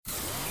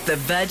The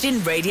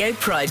Virgin Radio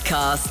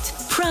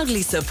Pridecast,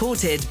 proudly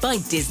supported by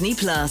Disney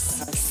Plus,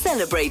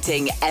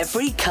 celebrating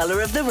every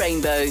colour of the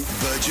rainbow.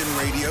 Virgin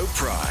Radio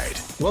Pride.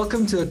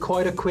 Welcome to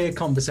Quite a Queer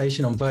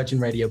Conversation on Virgin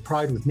Radio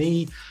Pride with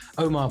me,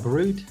 Omar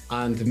Baroud.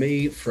 And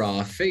me,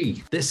 Fra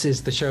Fee. This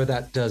is the show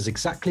that does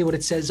exactly what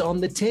it says on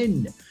the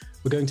tin.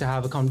 We're going to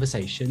have a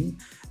conversation,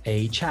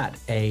 a chat,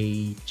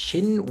 a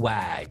chin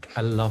wag.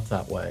 I love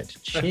that word.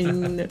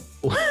 Chin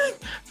wag.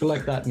 I feel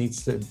like that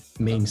needs to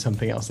mean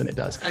something else than it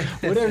does.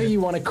 Whatever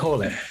you want to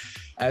call it.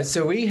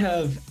 So we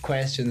have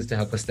questions to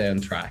help us stay on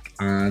track,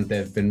 and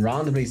they've been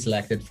randomly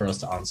selected for us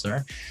to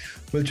answer.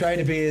 We'll try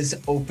to be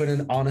as open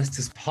and honest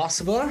as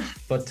possible,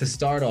 but to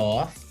start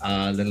off,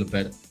 a little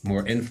bit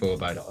more info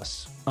about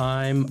us.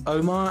 I'm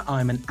Omar.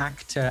 I'm an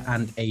actor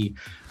and a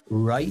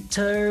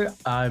writer.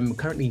 I'm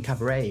currently in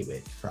cabaret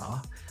with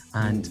Fra,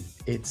 and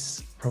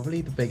it's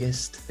probably the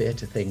biggest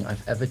theatre thing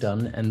I've ever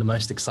done and the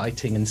most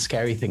exciting and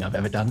scary thing I've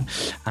ever done.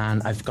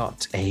 And I've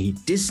got a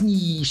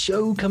Disney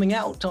show coming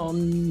out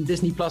on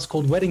Disney Plus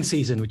called Wedding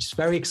Season, which is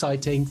very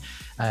exciting.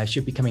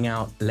 Should be coming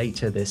out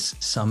later this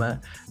summer,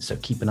 so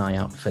keep an eye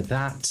out for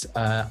that.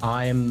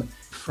 I'm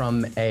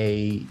from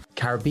a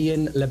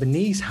Caribbean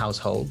Lebanese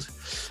household.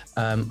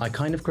 I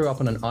kind of grew up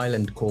on an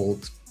island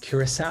called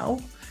Curacao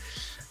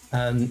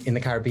in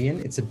the Caribbean.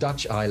 It's a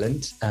Dutch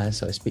island,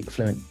 so I speak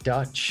fluent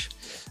Dutch.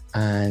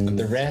 And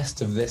the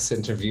rest of this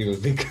interview will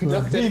be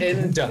conducted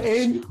in Dutch.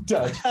 In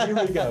Dutch. Here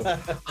we go.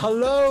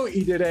 Hello,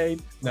 iedereen.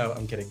 No,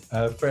 I'm kidding.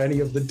 For any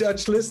of the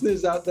Dutch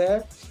listeners out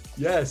there,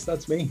 yes,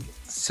 that's me.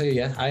 So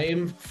yeah,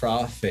 I'm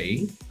Fra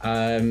Fee.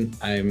 I'm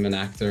an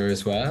actor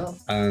as well.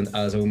 And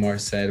as Omar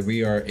said,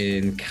 we are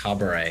in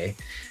cabaret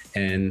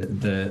in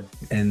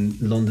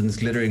London's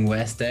glittering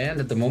West End.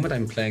 At the moment,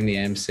 I'm playing the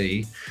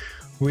MC.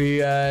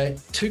 We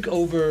took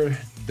over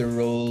the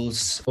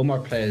roles. Omar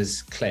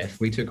plays Cliff.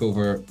 We took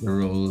over the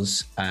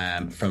roles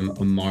from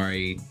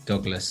Omari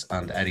Douglas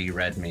and Eddie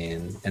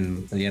Redmayne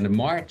in the end of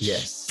March.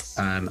 Yes.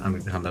 And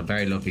we've been having a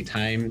very lovely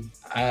time.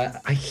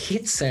 I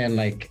hate saying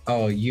like,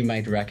 oh, you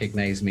might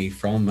recognize me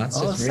from. That's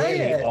just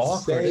really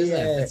awkward, isn't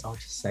it? I'll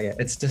just say it.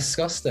 It's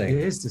disgusting. It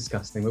is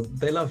disgusting.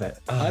 They love it.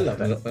 I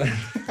love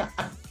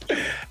it.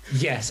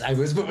 Yes, I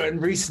was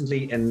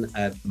recently in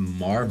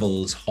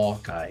Marvel's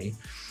Hawkeye.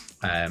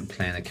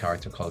 Playing a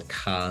character called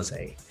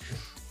Kaze,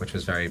 which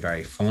was very,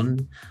 very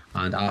fun.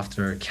 And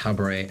after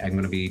Cabaret, I'm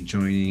going to be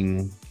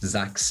joining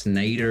Zack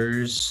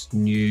Snyder's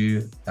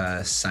new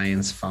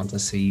science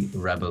fantasy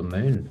Rebel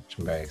Moon, which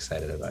I'm very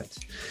excited about.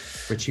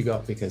 Which you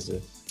got because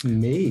of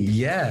me.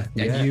 Yeah.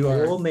 And you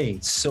are all me.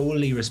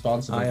 solely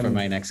responsible for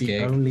my next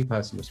gig. The only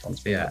person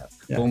responsible. Yeah.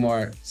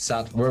 Omar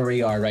sat where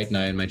we are right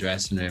now in my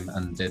dressing room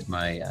and did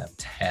my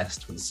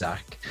test with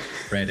Zach,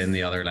 read in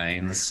the other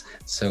lines.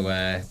 So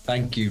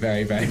thank you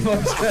very, very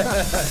much.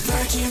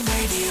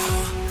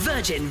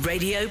 Virgin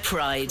Radio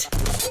Pride.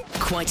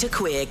 Quite a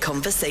queer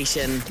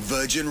conversation.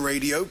 Virgin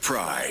Radio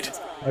Pride.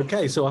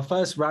 Okay, so our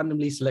first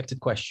randomly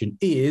selected question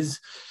is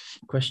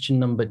question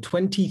number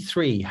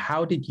 23.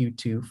 How did you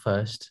two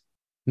first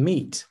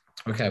meet?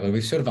 Okay, well,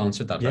 we've sort of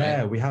answered that, right?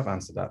 Yeah, we have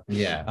answered that.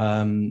 Yeah.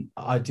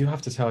 I do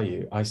have to tell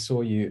you, I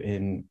saw you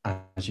in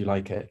As You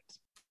Like It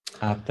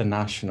at the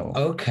National.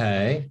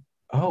 Okay.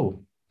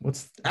 Oh,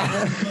 what's...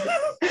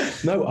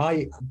 No,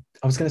 I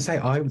was going to say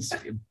I was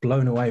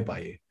blown away by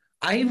you.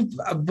 I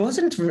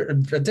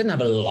didn't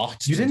have a lot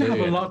to do. You didn't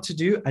have a lot to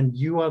do, and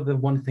you are the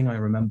one thing I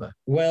remember.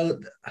 Well,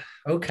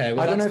 okay.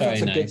 Well, I don't know if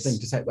that's that's a very good thing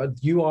to say, but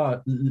you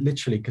are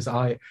literally, because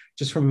I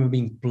just remember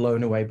being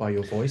blown away by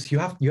your voice. You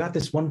have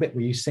this one bit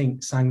where you sang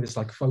this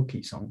like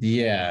folky song.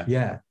 Yeah.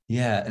 Yeah.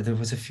 Yeah, there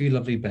was a few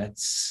lovely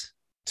bits,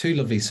 2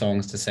 lovely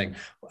songs to sing.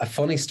 A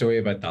funny story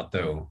about that,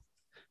 though.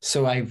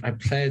 So I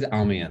played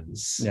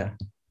Amiens. Yeah.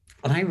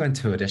 And I went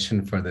to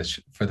audition for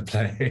the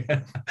play.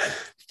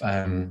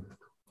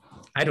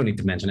 I don't need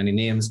to mention any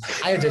names.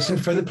 I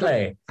auditioned for the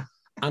play,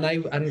 and I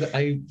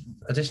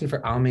auditioned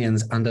for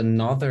Amiens and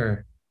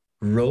another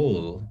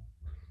role.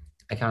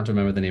 I can't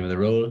remember the name of the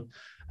role,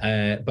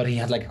 but he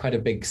had like quite a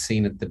big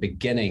scene at the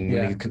beginning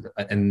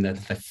in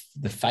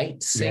the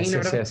fight scene.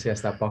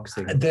 Yes, that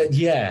boxing.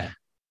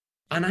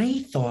 And I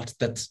thought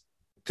that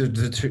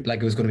the two,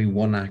 like it was going to be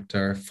one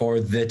actor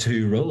for the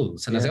 2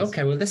 roles. And I was like,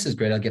 okay, well, this is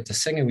great. I'll get to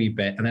sing a wee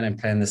bit. And then I'm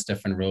playing this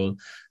different role.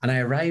 And I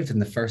arrived in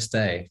the first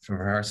day for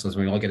rehearsals.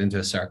 We all get into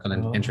a circle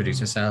and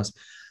introduce ourselves.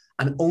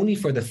 And only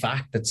for the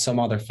fact that some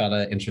other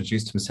fella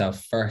introduced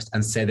himself first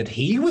and said that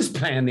he was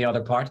playing the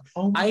other part,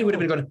 I would have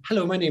been going,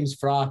 hello, my name's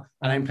Fra,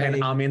 and I'm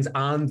playing Amiens,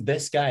 and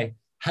this guy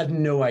had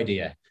no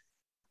idea.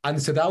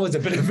 And so that was a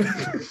bit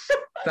of...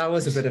 So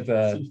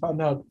you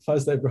found out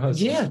first day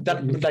rehearsal. Yeah,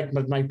 that like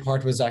my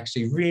part was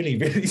actually really,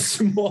 really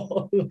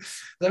small.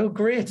 Oh,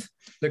 great.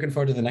 looking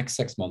forward to the next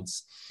 6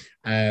 months.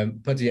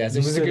 But yes,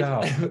 You it was a stood good.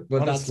 out,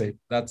 Well, honestly.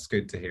 that's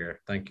good to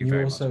hear. Thank you You were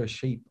very also much. a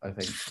sheep, I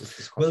think. which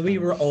was quite Well, we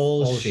funny. were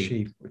all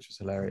sheep. which was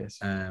hilarious.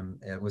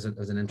 It was an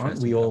interesting. Aren't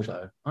we all, caption.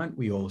 though? Aren't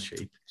we all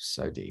sheep?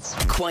 So deep.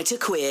 Quite a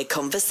queer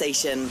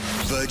conversation.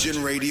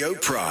 Virgin Radio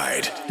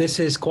Pride. This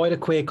is Quite a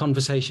Queer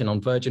Conversation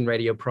on Virgin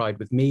Radio Pride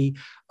with me,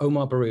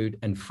 Omar Baroud,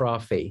 and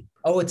Frafi.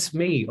 Oh, it's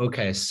me.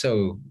 Okay,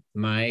 so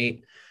my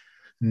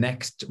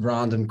next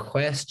random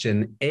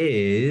question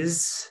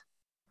is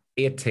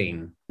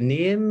 18.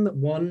 Name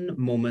one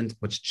moment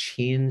which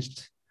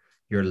changed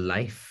your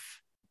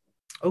life.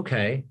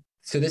 Okay,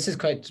 so this is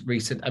quite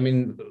recent. I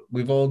mean,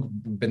 we've all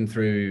been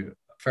through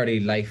a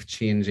fairly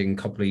life-changing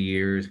couple of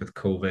years with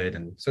COVID,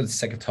 and sort of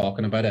sick of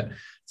talking about it.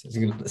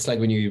 It's like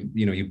when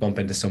you bump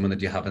into someone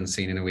that you haven't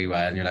seen in a wee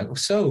while, and you're like, oh,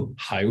 so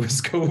how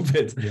was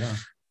COVID? Yeah.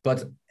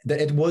 But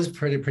it was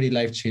pretty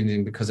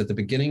life-changing, because at the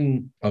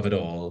beginning of it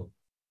all,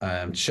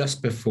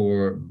 just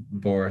before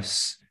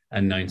Boris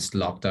announced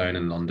lockdown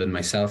in London,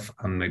 myself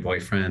and my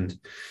boyfriend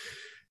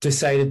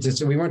decided to,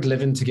 so we weren't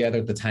living together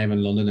at the time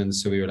in London, and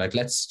so we were like,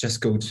 let's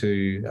just go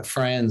to a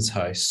friend's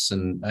house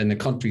and in the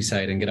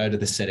countryside and get out of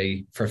the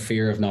city, for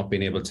fear of not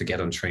being able to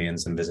get on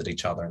trains and visit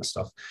each other and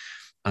stuff.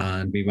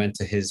 And we went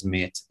to his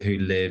mate who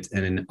lived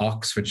in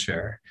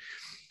Oxfordshire.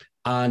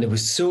 And it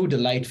was so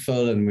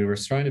delightful, and we were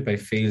surrounded by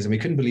fields, and we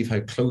couldn't believe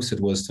how close it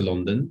was to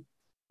London,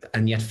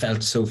 and yet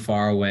felt so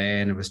far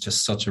away. And it was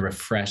just such a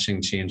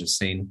refreshing change of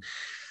scene.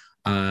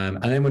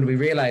 And then when we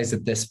realized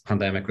that this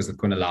pandemic was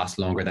going to last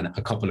longer than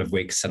a couple of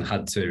weeks, and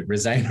had to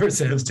resign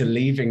ourselves to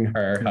leaving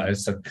her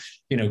house and,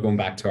 going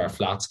back to our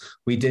flats,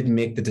 we did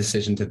make the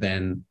decision to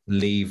then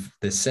leave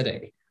the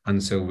city.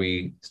 And so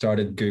we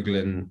started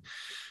Googling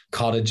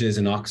cottages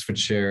in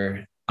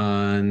Oxfordshire.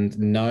 And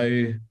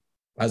now,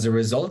 as a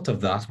result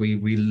of that,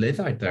 we live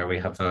out there. We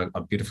have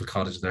a beautiful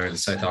cottage there in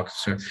South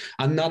Oxfordshire.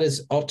 And that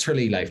is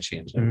utterly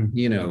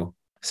life-changing.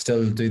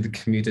 Still do the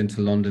commute into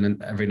London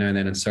and every now and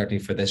then, and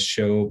certainly for this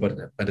show, but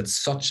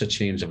it's such a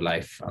change of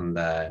life, and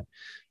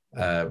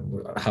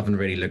haven't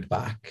really looked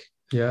back.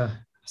 Yeah.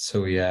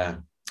 So yeah,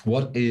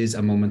 what is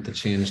a moment that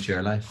changed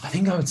your life? I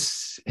think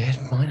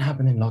it might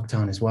happen in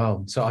lockdown as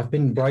well. So I've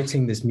been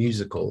writing this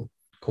musical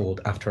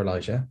called After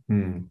Elijah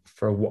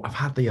for a while. I've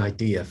had the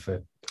idea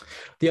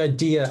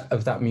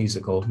of that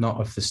musical, not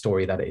of the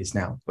story that it is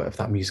now, but of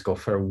that musical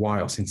for a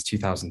while, since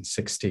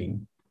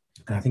 2016.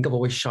 And I think I've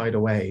always shied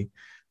away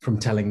from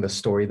telling the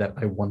story that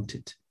I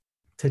wanted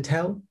to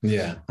tell.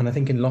 Yeah. And I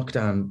think in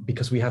lockdown,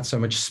 because we had so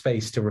much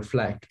space to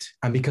reflect,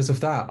 and because of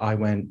that, I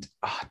went,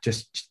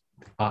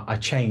 I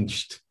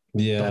changed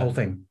the whole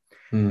thing.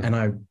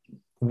 And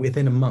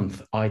within a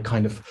month, I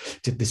kind of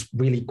did this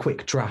really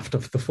quick draft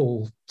of the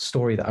full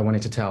story that I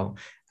wanted to tell.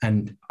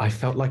 And I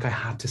felt like I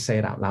had to say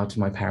it out loud to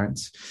my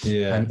parents.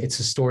 Yeah. And it's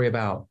a story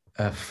about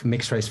a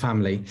mixed race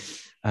family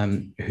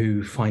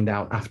who find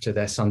out after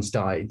their sons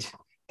died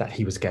that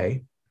he was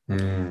gay.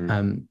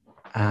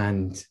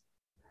 And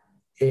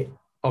it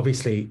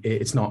obviously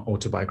it's not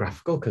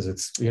autobiographical, because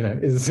it's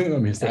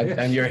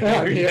and you're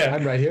here. Yeah,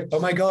 I'm right here. Oh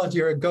my God,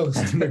 you're a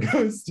ghost. I'm a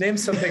ghost. Name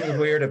something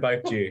weird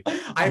about you.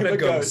 I'm a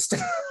ghost.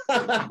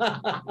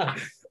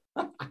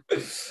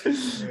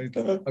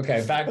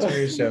 Okay, back to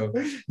your show.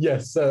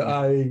 Yes, so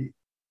I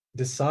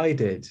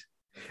decided,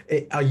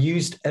 I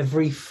used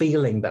every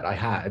feeling that I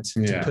had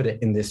to put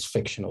it in this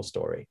fictional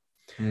story.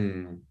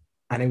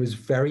 And it was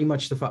very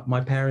much the fact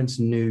my parents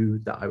knew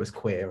that I was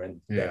queer, and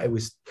it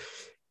was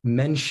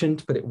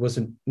mentioned, but it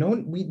wasn't,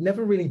 we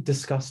never really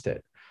discussed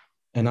it.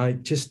 And I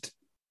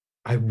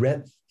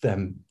read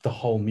them the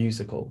whole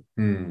musical,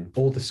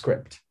 all the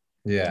script.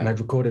 Yeah. And I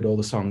recorded all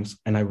the songs,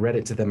 and I read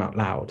it to them out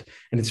loud.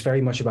 And it's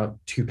very much about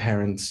two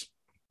parents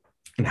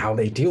and how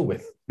they deal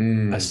with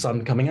a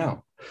son coming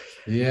out.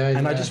 Yeah.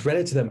 And I just read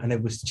it to them, and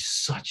it was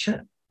just such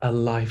a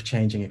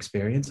life-changing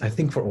experience, I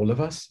think, for all of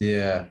us.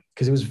 Yeah.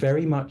 Because it was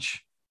very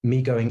much me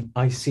going,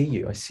 I see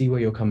you. I see where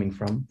you're coming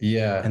from.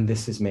 Yeah. And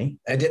this is me.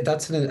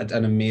 That's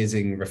an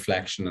amazing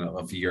reflection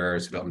of your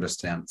sort of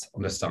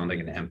understanding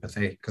and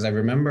empathy. Because I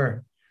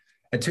remember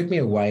it took me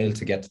a while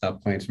to get to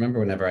that point. I remember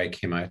whenever I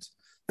came out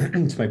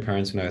to my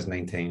parents when I was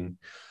 19,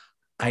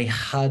 I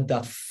had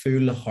that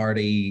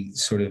foolhardy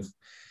sort of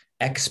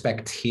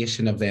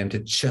expectation of them to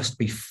just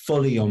be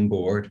fully on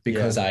board,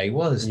 because I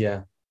was.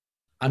 Yeah.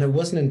 And it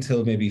wasn't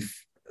until maybe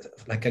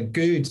like a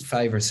good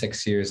 5 or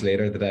 6 years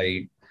later that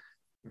I,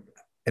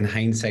 in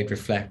hindsight,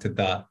 reflected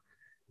that,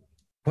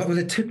 well,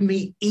 it took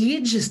me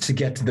ages to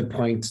get to the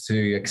point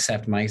to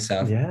accept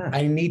myself. Yeah.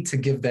 I need to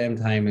give them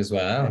time as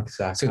well.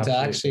 Exactly. So to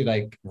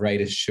actually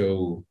write a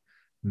show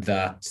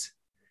that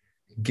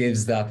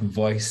gives that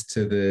voice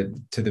to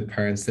the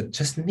parents that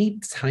just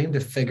need time to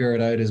figure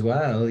it out as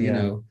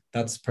well,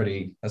 that's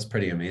pretty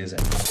amazing.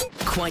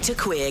 Quite a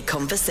queer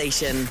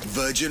conversation.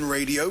 Virgin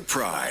Radio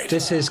Pride.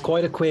 This is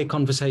Quite a Queer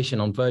Conversation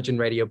on Virgin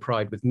Radio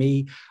Pride with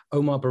me,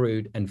 Omar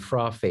Baroud, and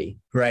Frafi.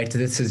 Right,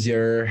 this is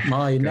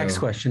my next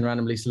question,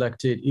 randomly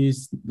selected,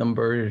 is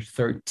number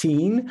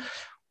 13.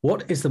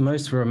 What is the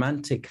most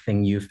romantic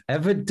thing you've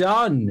ever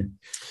done?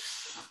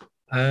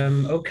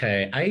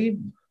 Okay.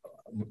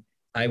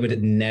 I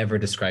would never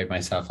describe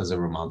myself as a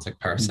romantic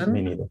person.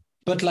 Me neither.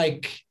 But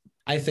like,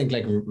 I think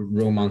like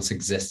romance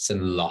exists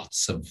in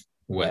lots of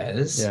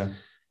ways. Yeah.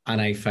 And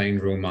I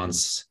find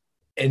romance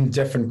in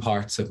different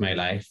parts of my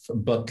life,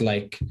 but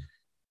like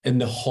in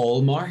the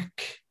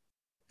hallmark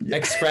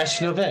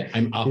expression of it,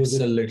 I'm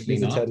absolutely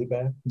He's a not. teddy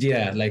bear.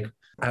 Yeah, like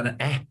an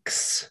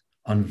ex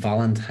on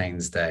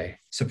Valentine's Day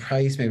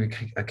surprised me.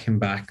 I came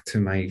back to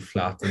my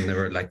flat and there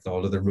were like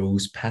all of the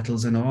rose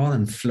petals and all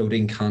and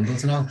floating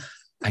candles and all.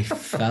 I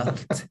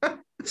felt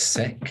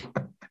sick.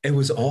 It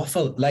was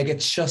awful. Like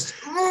it's just,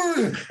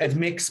 it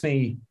makes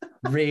me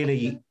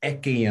really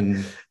icky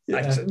and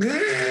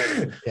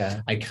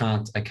I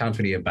can't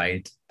really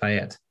abide by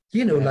it.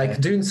 You know, like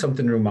doing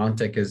something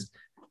romantic is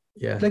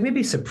like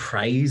maybe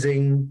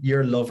surprising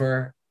your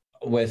lover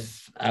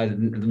with a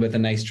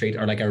nice treat,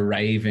 or like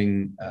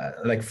arriving,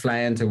 like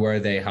flying to where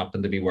they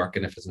happen to be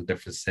working if it's in a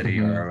different city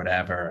or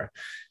whatever.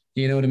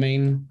 You know what I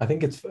mean? I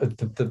think it's the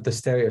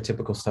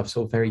stereotypical stuff's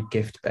all very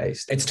gift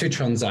based. It's too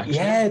transactional.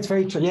 Yeah, it's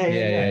very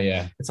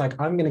yeah. It's like,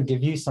 I'm going to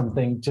give you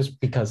something just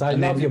because I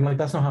love you. I'm like,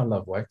 that's not how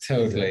love works.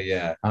 Totally,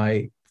 yeah.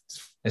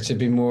 It should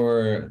be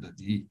more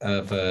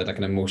of like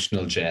an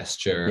emotional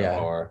gesture,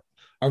 or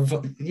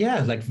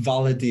like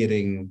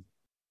validating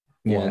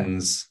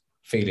one's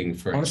feeling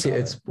for honestly, each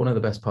other. it's one of the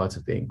best parts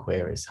of being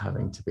queer is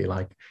having to be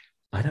like,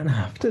 I don't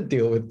have to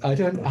deal with, I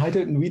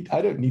don't need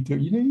to,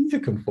 you don't need to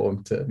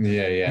conform to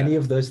any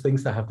of those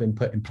things that have been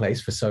put in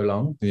place for so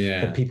long.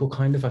 Yeah. That people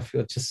kind of, I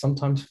feel, just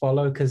sometimes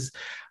follow because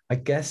I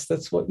guess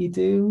that's what you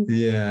do.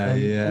 Yeah.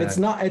 And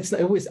it's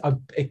always,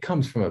 it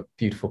comes from a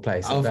beautiful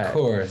place. Of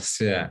course,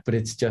 yeah. But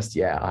it's just,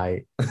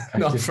 I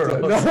not just, for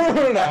us.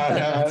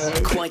 No.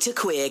 Quite a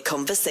queer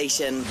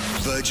conversation.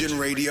 Virgin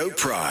Radio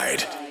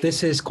Pride.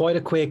 This is Quite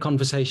a Queer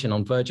Conversation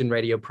on Virgin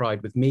Radio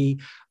Pride with me,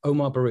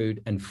 Omar Baroud,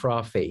 and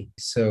Frafi.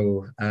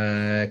 So,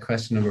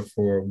 question number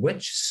 4,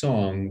 which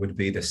song would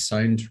be the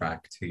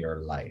soundtrack to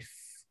your life?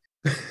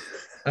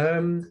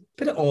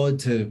 Bit odd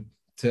to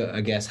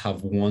I guess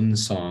have one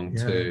song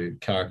to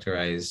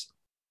characterize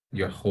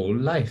your whole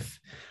life.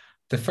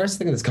 The first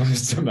thing that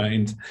comes to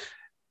mind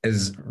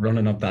is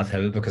Running Up That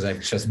Hill, because I've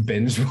just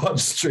binge watched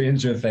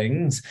Stranger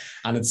Things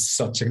and it's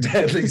such a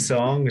deadly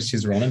song as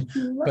she's running.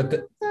 But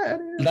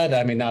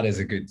that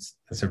is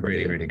that's a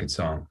really, really good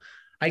song.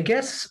 I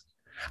guess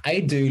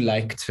I do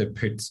like to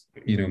put,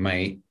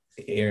 my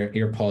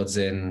earpods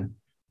in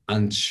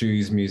and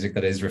choose music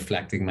that is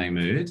reflecting my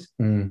mood.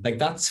 Like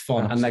that's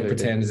fun. Absolutely. And like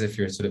pretend as if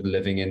you're sort of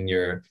living in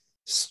your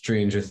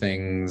Stranger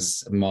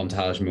Things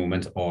montage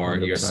moment or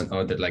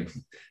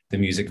the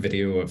music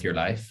video of your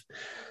life.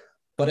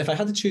 But if I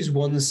had to choose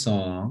one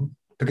song,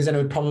 because then it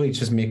would probably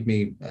just make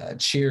me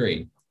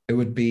cheery, it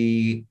would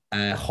be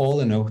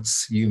Hall &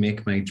 Oates, You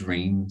Make My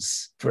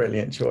Dreams.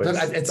 Brilliant choice.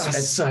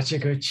 It's such a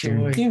good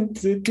choice.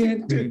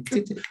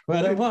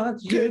 What I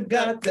want, you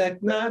got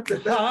that not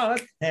the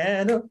heart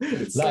handle.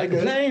 It's like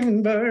a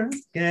flaming bird.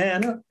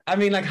 I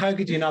mean, like, how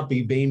could you not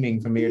be beaming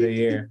from ear to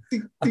ear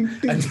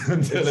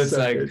until it's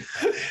like,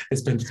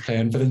 it's been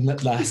playing for the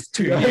last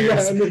 2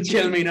 years.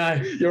 Kill me now.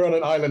 You're on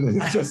an island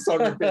and it's just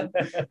song you're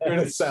in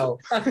a cell.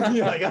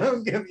 You're like,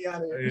 oh, get me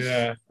out of here.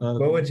 Yeah.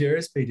 What would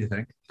yours be, do you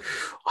think?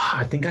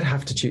 I think I'd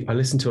have to choose. I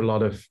listen to a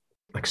lot of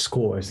like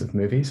scores of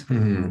movies.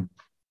 I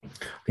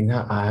think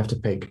that I have to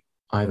pick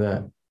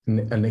either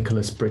a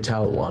Nicholas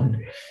Britell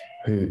one,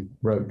 who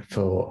wrote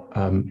for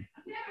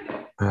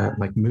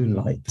like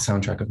Moonlight, the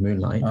soundtrack of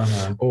Moonlight,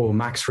 or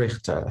Max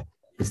Richter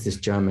is this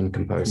German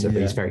composer,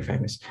 but he's very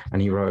famous,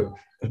 and he wrote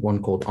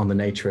one called On the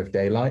Nature of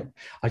Daylight.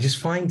 I just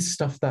find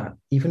stuff that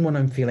even when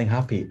I'm feeling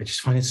happy, I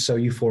just find it so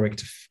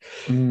euphoric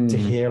to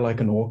hear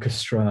like an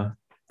orchestra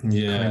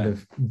kind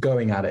of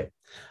going at it.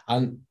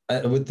 And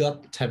would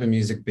that type of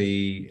music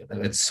be,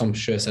 it's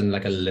sumptuous and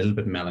like a little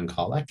bit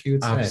melancholic, you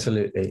would say?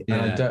 Absolutely. Yeah.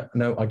 And I don't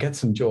know, I get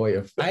some joy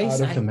out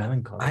of the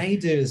melancholy. I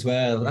do as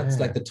well. That's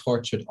like the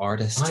tortured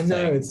artist I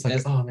know, it's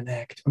like, I'm an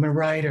actor, I'm a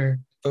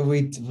writer. But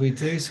we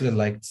do sort of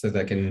like to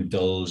like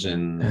indulge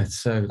in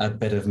a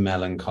bit of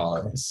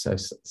melancholy. It's so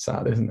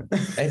sad, isn't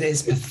it? It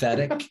is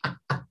pathetic.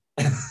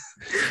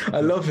 I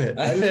love it.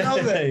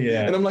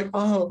 Yeah. And I'm like,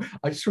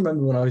 I just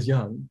remember when I was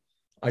young,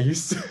 I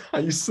used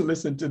to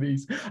listen to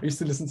these. I used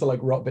to listen to like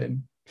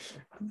Robin.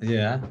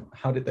 Yeah.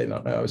 How did they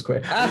not know I was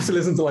queer? I used to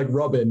listen to like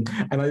Robin,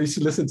 and I used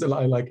to listen to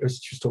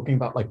she was talking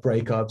about like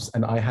breakups,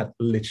 and I had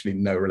literally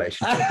no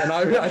relationship. And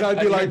I'd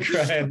be like,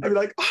 crying. I'd be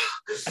like,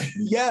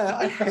 yeah,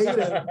 I hate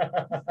it.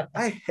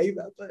 I hate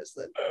that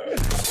person.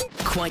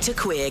 Quite a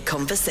Queer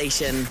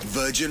Conversation.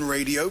 Virgin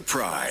Radio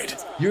Pride.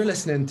 You're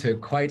listening to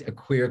Quite a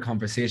Queer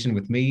Conversation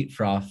with me,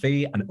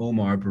 Frafi, and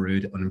Omar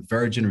Baroud on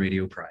Virgin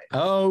Radio Pride.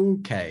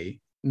 Okay.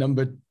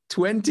 Number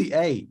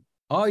 28.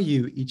 Are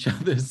you each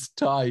other's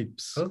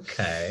types?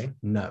 Okay.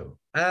 No.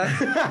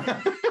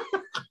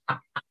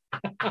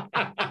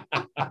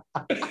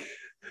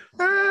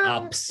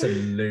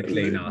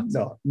 Absolutely not.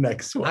 No.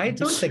 Next one. I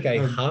don't think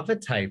I have a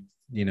type,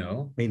 Me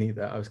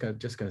neither. I was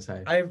just going to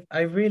say.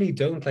 I really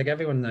don't. Like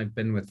everyone I've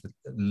been with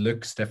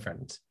looks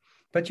different.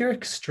 But you're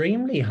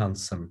extremely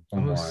handsome,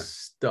 Omar. Oh,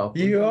 stop.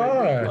 You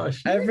are.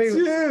 Gosh, And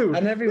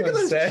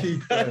everyone says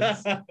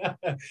cheekbones.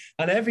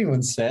 and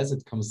everyone says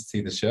it comes to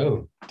see the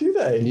show. Do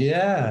they?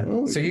 Yeah.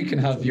 Oh, So you can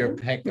have your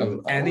pick of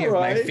any of all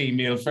my right.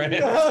 female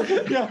friends.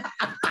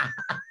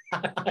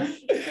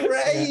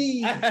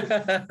 Great.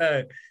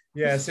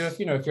 Yeah. So if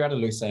you're at a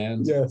loose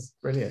end. Yes,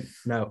 brilliant.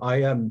 No,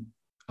 I'd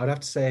have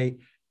to say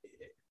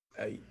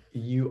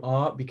you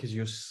are, because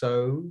you're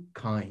so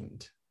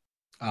kind.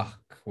 Oh,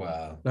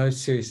 wow. No,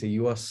 seriously,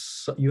 you have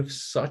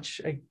such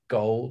a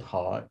gold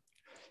heart.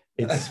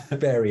 It's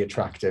very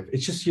attractive.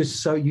 It's just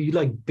you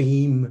like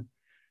beam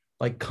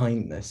like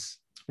kindness.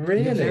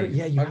 Really?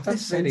 You have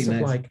this sense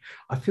of like,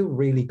 I feel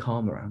really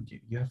calm around you.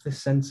 You have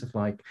this sense of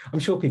like, I'm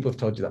sure people have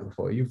told you that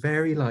before. You're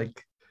very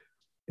like,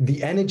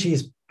 the energy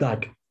is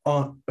like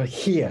on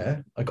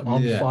here, like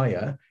on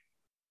fire,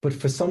 but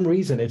for some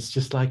reason it's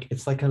just like,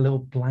 it's like a little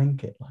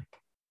blanket, like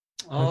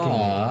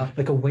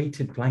a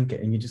weighted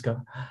blanket, and you just go.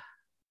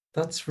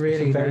 That's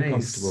really very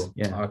nice. comfortable.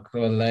 Yeah. Oh,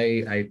 cool.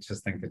 I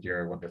just think that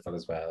you're wonderful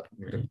as well.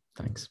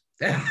 Thanks.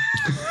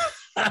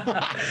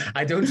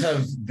 I don't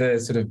have the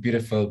sort of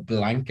beautiful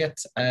blanket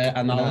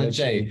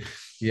analogy.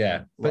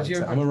 Yeah. But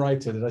I'm a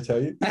writer, did I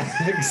tell you?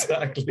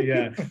 Exactly,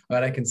 yeah.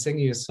 But I can sing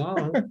you a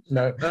song.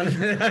 No.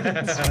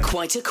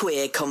 Quite a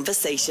Queer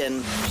Conversation.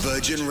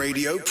 Virgin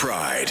Radio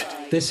Pride.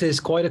 This is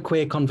Quite a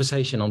Queer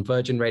Conversation on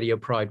Virgin Radio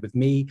Pride with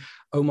me,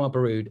 Omar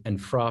Baroud, and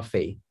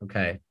Frafi.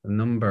 Okay,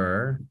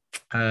 number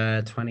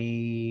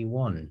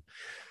 21.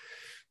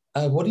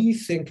 What do you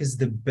think is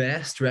the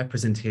best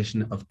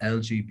representation of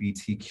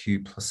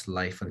LGBTQ plus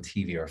life on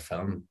TV or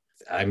film?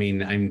 I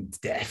mean, I'm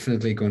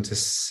definitely going to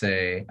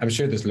say, I'm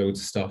sure there's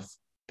loads of stuff,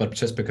 but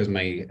just because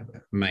my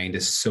mind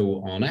is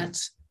so on it,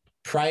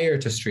 prior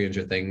to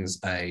Stranger Things,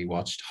 I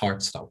watched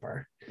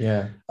Heartstopper.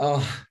 Yeah.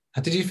 Oh,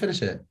 did you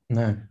finish it?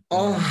 No.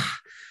 Oh,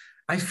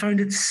 I found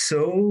it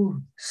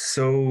so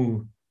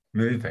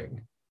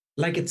moving.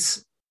 Like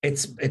it's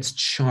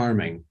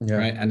charming,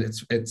 right? And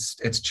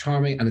it's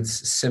charming and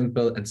it's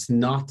simple. It's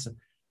not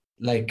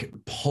like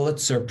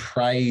Pulitzer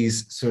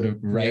Prize sort of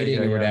writing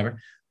or whatever,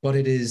 but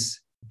it is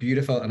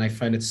beautiful. And I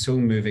found it so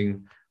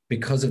moving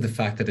because of the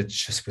fact that it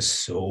just was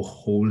so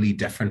wholly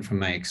different from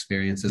my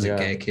experience as a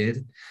gay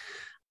kid.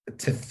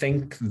 To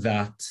think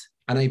that,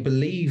 and I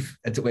believe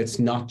it's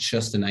not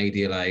just an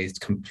idealized,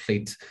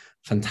 complete,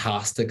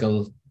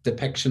 fantastical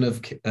depiction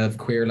of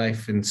queer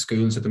life in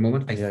schools at the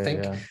moment. I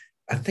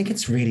think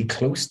it's really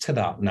close to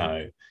that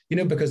now,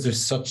 because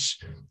there's such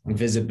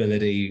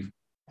visibility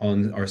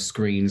on our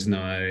screens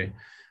now.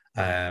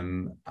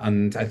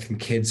 And I think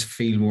kids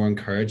feel more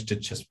encouraged to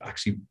just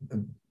actually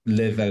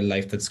live a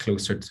life that's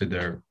closer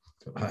to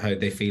how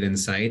they feel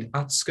inside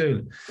at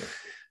school.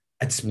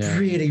 It's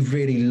really,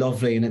 really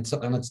lovely. And it's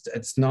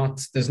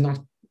not, there's not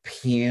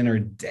pain or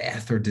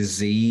death or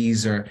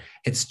disease, or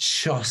it's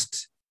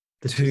just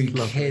two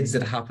kids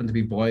that happen to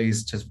be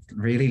boys just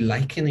really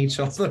liking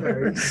each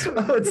other.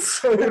 Oh, it's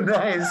so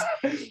nice.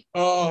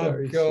 Oh,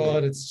 very God,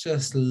 sweet. It's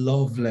just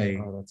lovely.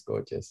 Oh, that's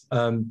gorgeous.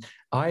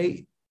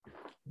 I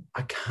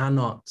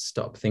cannot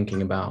stop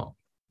thinking about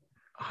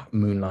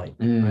Moonlight.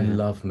 I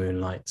love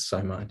Moonlight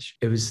so much.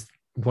 It was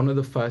one of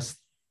the first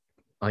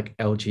like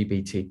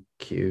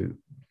LGBTQ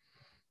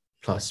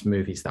plus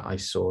movies that I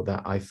saw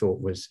that I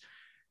thought was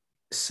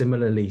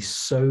similarly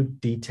so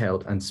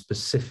detailed and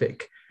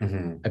specific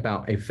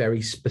about a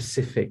very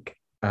specific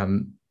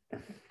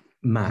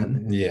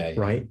man,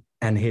 right?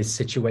 And his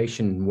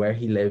situation, where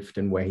he lived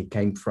and where he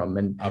came from,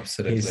 and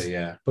absolutely,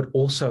 but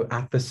also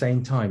at the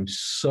same time,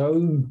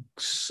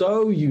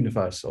 so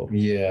universal,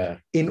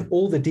 in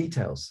all the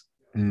details.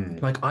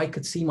 Like I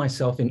could see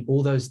myself in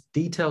all those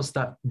details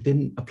that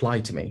didn't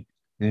apply to me.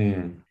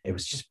 It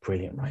was just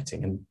brilliant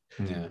writing, and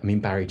I mean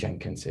Barry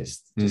Jenkins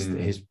is just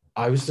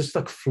I was just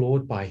like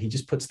floored by, he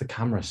just puts the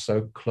camera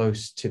so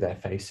close to their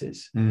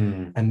faces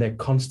and they're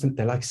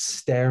like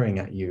staring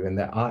at you, and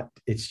their art,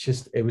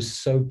 it was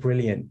so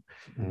brilliant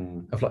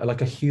of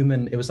like a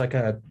human, it was like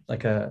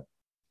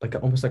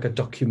almost like a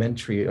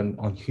documentary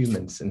on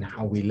humans and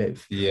how we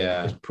live.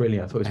 It was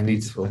brilliant. I thought it was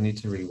beautiful. I need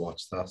to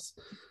rewatch that.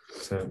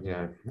 So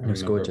it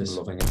was gorgeous.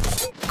 Loving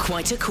it.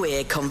 Quite a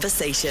Queer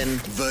Conversation.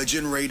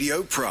 Virgin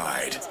Radio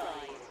Pride.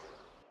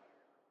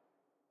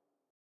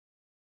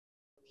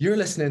 You're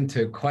listening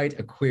to Quite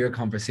a Queer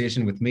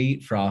Conversation with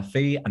me,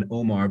 Frafi, and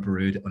Omar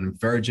Baroud on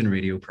Virgin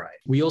Radio Pride.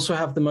 We also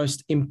have the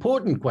most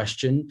important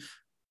question.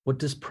 What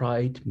does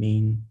pride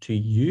mean to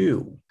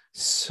you?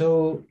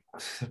 So,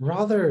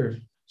 rather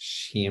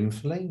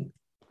shamefully,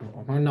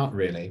 or not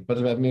really, but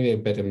maybe a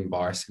bit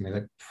embarrassingly,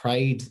 like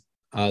pride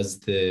as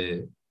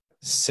the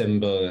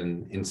symbol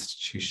and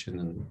institution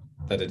and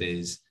that it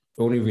is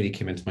only really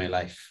came into my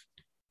life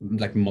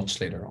like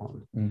much later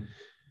on.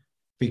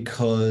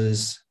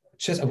 Because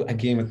just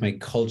again with my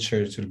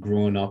culture sort of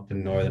growing up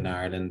in Northern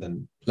Ireland,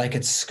 and like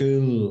at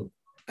school,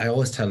 I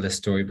always tell this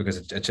story because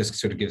it just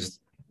sort of gives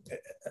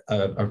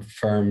a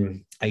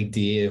firm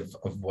idea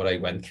of what I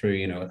went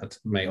through, at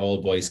my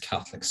all boys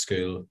Catholic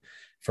school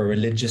for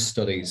religious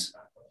studies.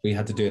 we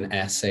had to do an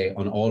essay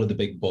on all of the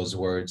big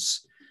buzzwords,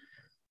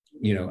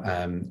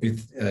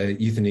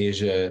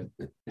 euthanasia,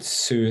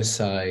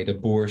 suicide,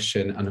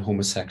 abortion, and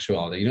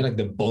homosexuality, like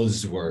the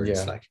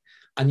buzzwords,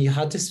 and you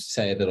had to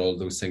say that all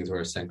those things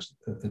were essentially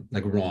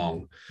like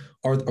wrong,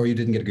 or you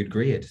didn't get a good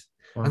grade.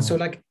 Wow. And so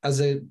like as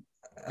a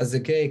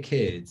gay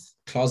kid,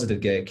 closeted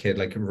gay kid,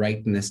 like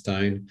writing this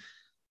down,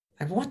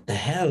 like what the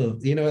hell,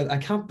 I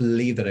can't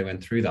believe that I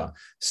went through that.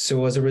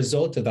 So as a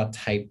result of that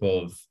type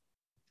of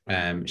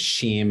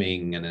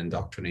shaming and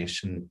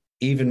indoctrination,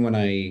 even when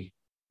I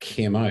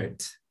came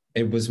out,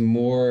 it was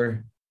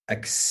more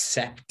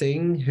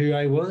accepting who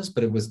I was,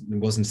 but it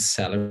wasn't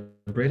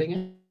celebrating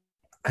it.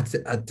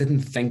 I didn't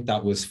think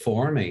that was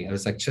for me. I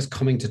was like just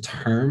coming to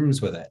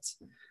terms with it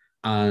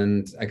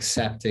and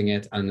accepting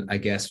it, and I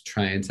guess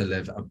trying to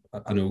live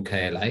an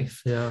okay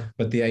life. Yeah.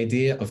 But the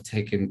idea of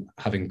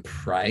having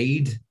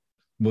pride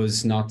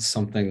was not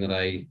something that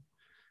I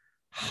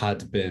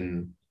had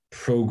been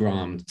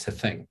programmed to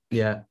think.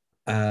 Yeah.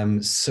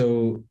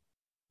 So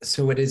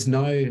it is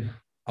now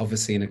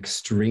obviously an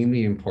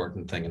extremely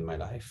important thing in my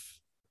life,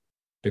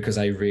 because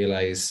I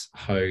realize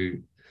how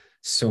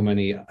so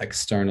many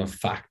external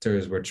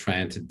factors were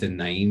trying to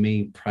deny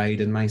me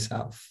pride in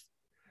myself.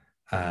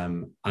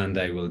 And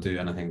I will do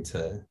anything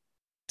to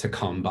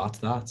combat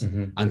that,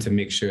 and to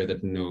make sure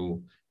that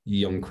no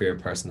young queer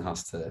person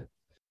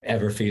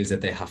ever feels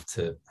that they have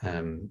to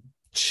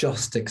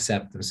just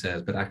accept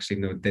themselves, but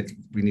actually know that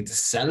we need to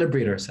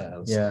celebrate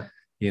ourselves. Yeah.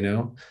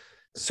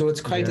 So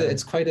it's quite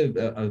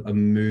a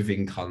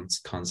moving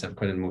concept,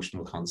 quite an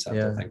emotional concept.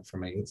 I think for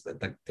me, it's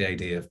like the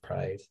idea of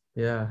pride.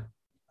 Yeah,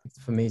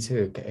 for me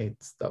too.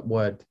 It's that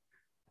word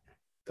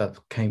that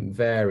came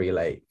very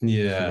late for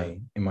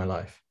me in my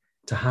life.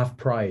 To have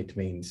pride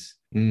means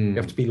you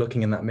have to be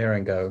looking in that mirror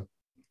and go,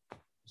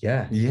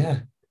 I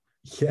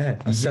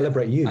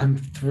celebrate you. I'm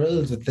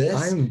thrilled with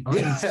this. I'm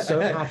so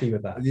happy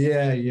with that.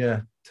 Yeah,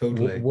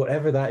 totally.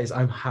 Whatever that is,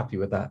 I'm happy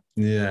with that.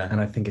 Yeah. And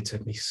I think it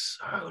took me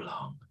so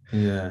long.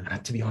 Yeah.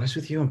 And to be honest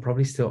with you, I'm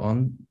probably still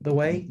on the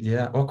way.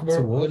 Yeah.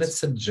 Well,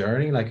 it's a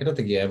journey. Like, I don't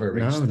think you ever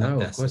reach that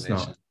destination. Of course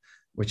not.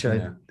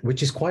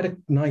 Which is quite a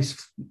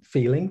nice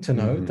feeling to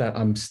know that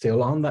I'm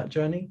still on that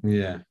journey.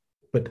 Yeah.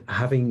 But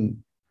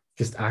having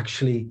just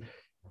actually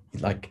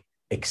like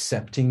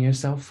accepting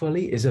yourself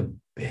fully is a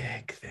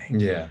big thing.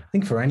 Yeah. I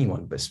think for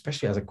anyone, but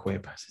especially as a queer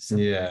person,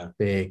 it's a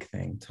big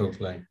thing.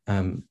 Totally.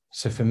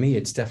 So for me,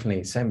 it's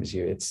definitely the same as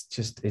you.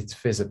 It's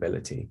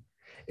visibility.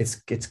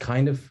 It's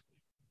kind of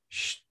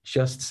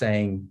just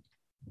saying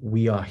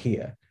we are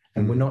here,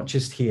 and we're not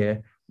just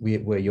here.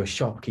 We're your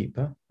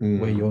shopkeeper.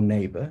 We're your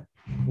neighbor.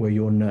 We're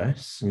your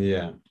nurse.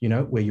 Yeah.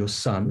 We're your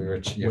son.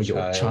 We're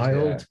your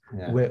child.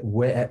 Yeah.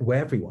 We're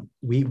everyone.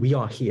 We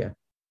are here.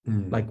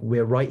 Like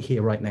we're right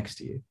here, right next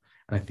to you.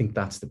 And I think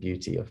that's the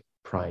beauty of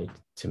pride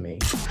to me.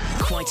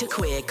 Quite a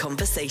queer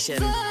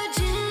conversation.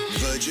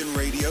 Virgin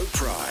Radio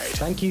Pride.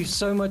 Thank you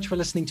so much for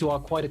listening to our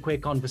Quite a Queer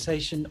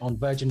Conversation on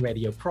Virgin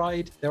Radio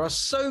Pride. There are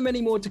so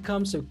many more to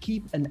come, so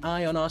keep an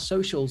eye on our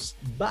socials.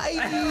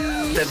 Bye!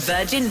 The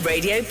Virgin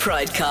Radio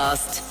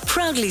Pridecast,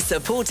 proudly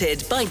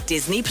supported by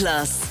Disney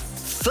Plus.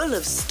 Full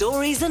of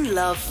stories and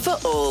love for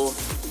all.